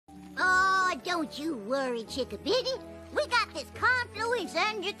Oh, don't you worry, Chickabiddy. We got this Confluence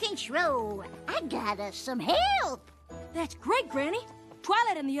under control. I got us some help. That's great, Granny.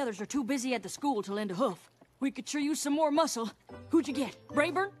 Twilight and the others are too busy at the school to lend a hoof. We could sure use some more muscle. Who'd you get?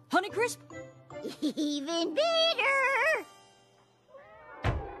 Brayburn? Honeycrisp? Even better.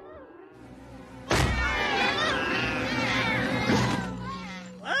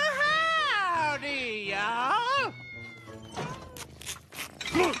 Well, howdy, y'all.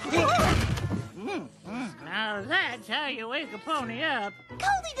 Now that's how you wake a pony up.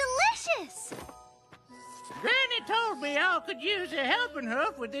 Totally delicious. Granny told me y'all could use a helping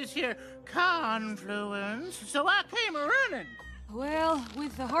hoof with this here Confluence, so I came a-running. Well,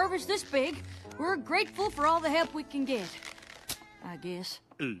 with a harvest this big, we're grateful for all the help we can get. I guess.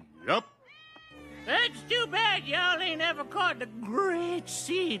 Yup. That's too bad y'all ain't ever caught the great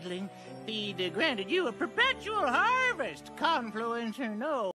seedling. He'd granted you a perpetual harvest, Confluence or no.